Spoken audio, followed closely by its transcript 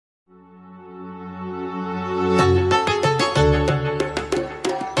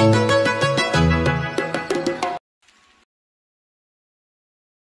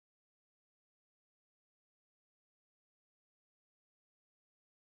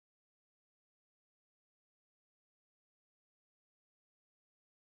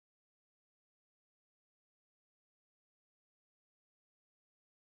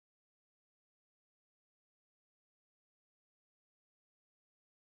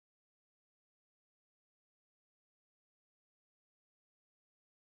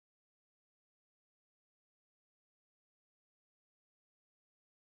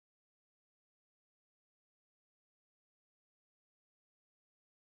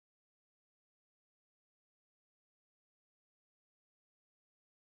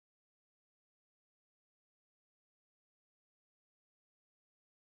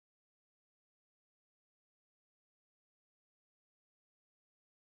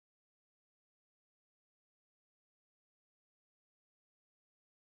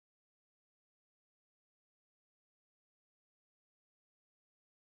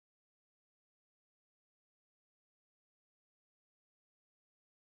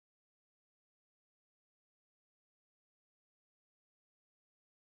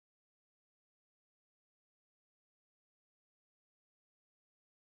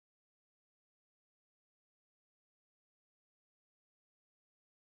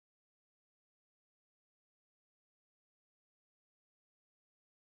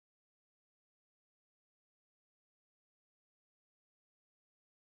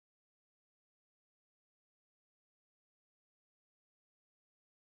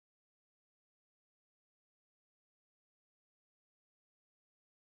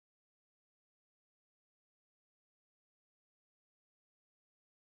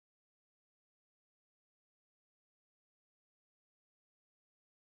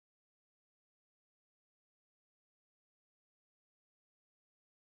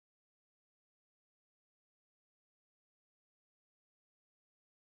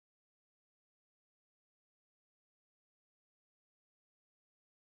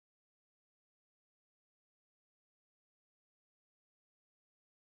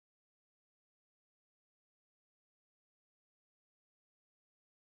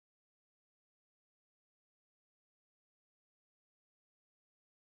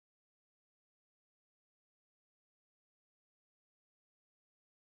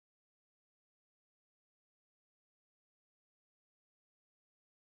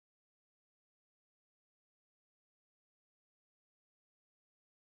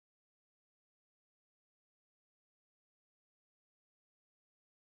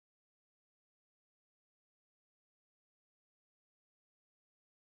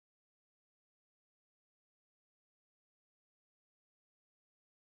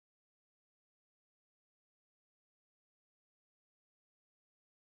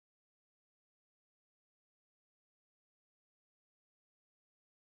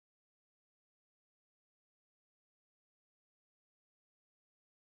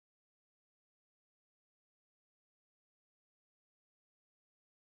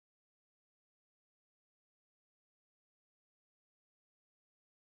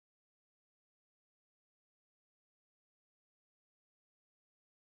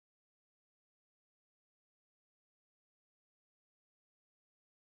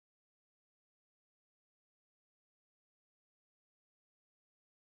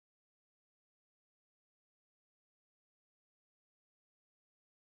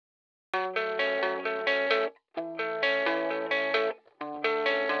Yeah,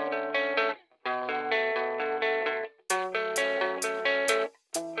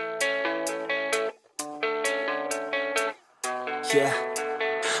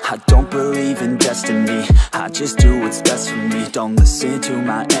 I don't believe in destiny, I just do what's best for me. Don't listen to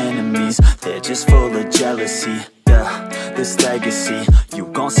my enemies, they're just full of jealousy. Yeah, this legacy, you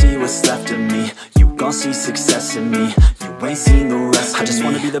gon' see what's left of me. You gon' see success in me, you ain't seen the rest of me. I just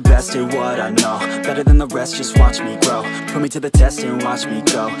wanna be the best at what I know, better than the rest, just watch me grow. Put me to the test and watch me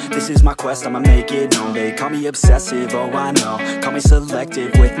go. This is my quest, I'ma make it known. They call me obsessive, oh I know. Call me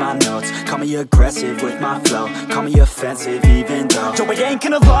selective with my notes, call me aggressive with my flow, call me offensive even though Joe, I ain't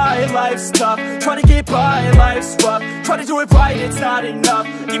gonna lie, life's tough. Try to get by, life's rough. Try to do it right, it's not enough.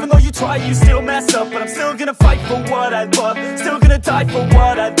 Even though you try, you still mess up. But I'm still gonna fight for what I love, still gonna die for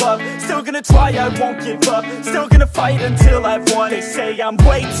what I love, still gonna try, I won't give up, still gonna fight until I've won. They say I'm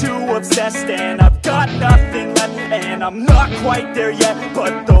way too obsessed and I've got nothing left, and I'm not quite there yet,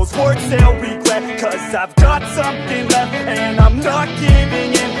 but those words they'll regret, cause I've got something left and I'm not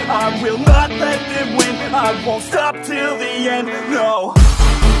giving in. I will not let them win, I won't stop till the end, no.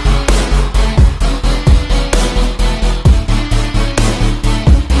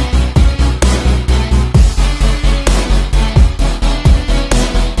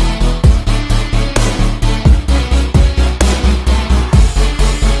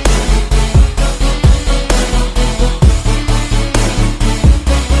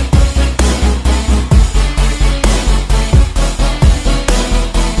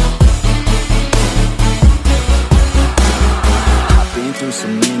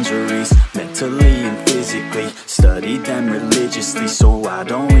 Some injuries, mentally and physically. Studied them religiously so I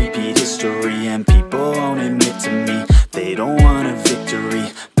don't repeat history. And people won't admit to me they don't want a victory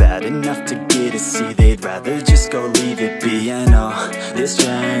bad enough to get a C. They'd rather just go leave it be. And oh, this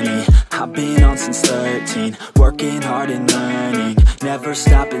journey I've been on since 13, working hard and learning, never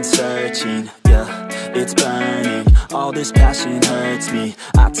stopping searching. Yeah, it's burning, all this passion hurts me.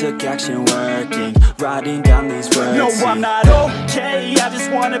 I took action working, writing down these words. No, I'm not okay, I just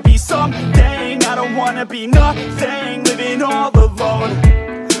wanna be something. I don't wanna be nothing, living all alone.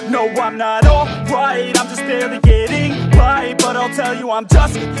 No, I'm not alright, I'm just barely getting by. But I'll tell you I'm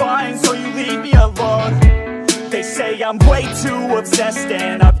just fine, so you leave me alone. They say I'm way too obsessed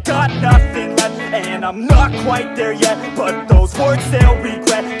and I've got nothing left, and I'm not quite there yet, but those words they'll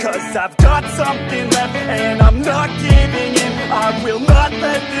regret, cause I've got something left and I'm not giving in. I will not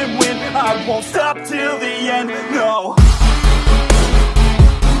let them win, I won't stop till the end, no.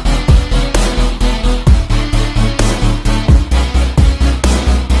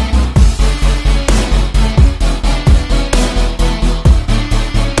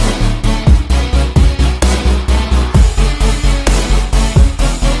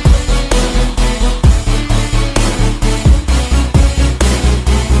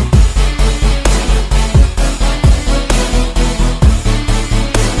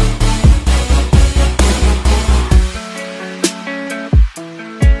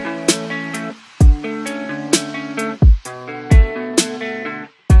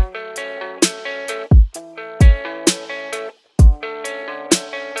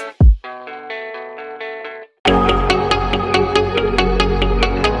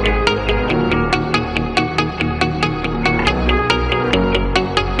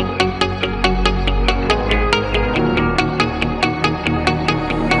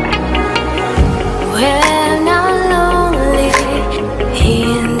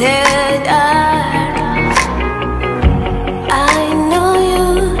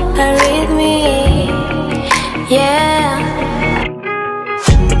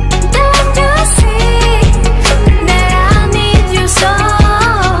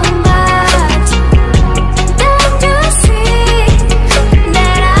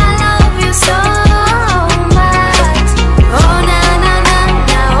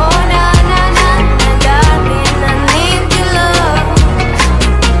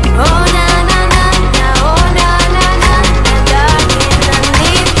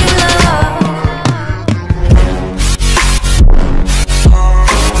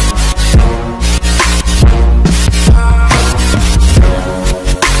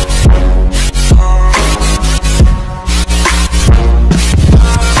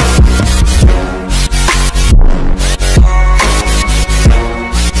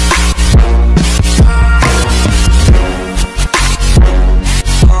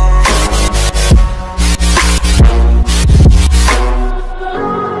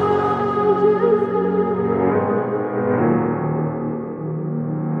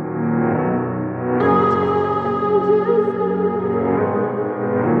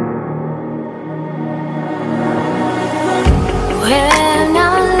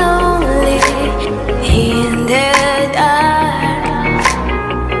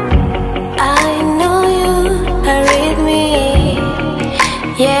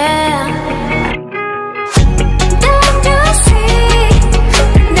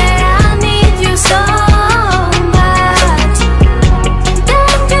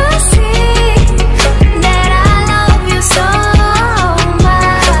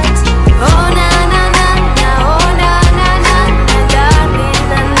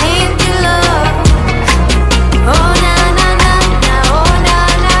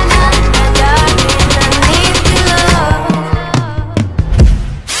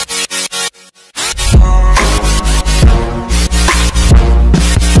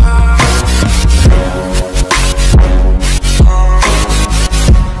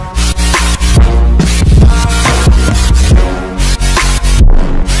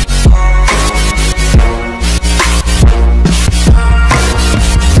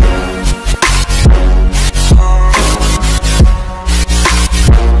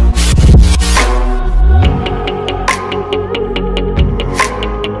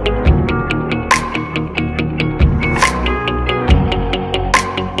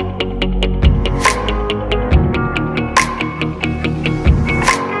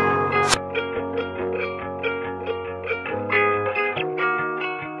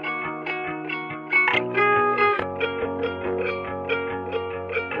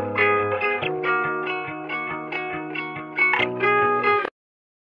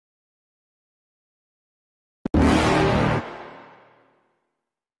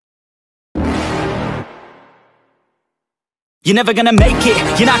 You're never gonna make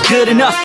it, you're not good enough.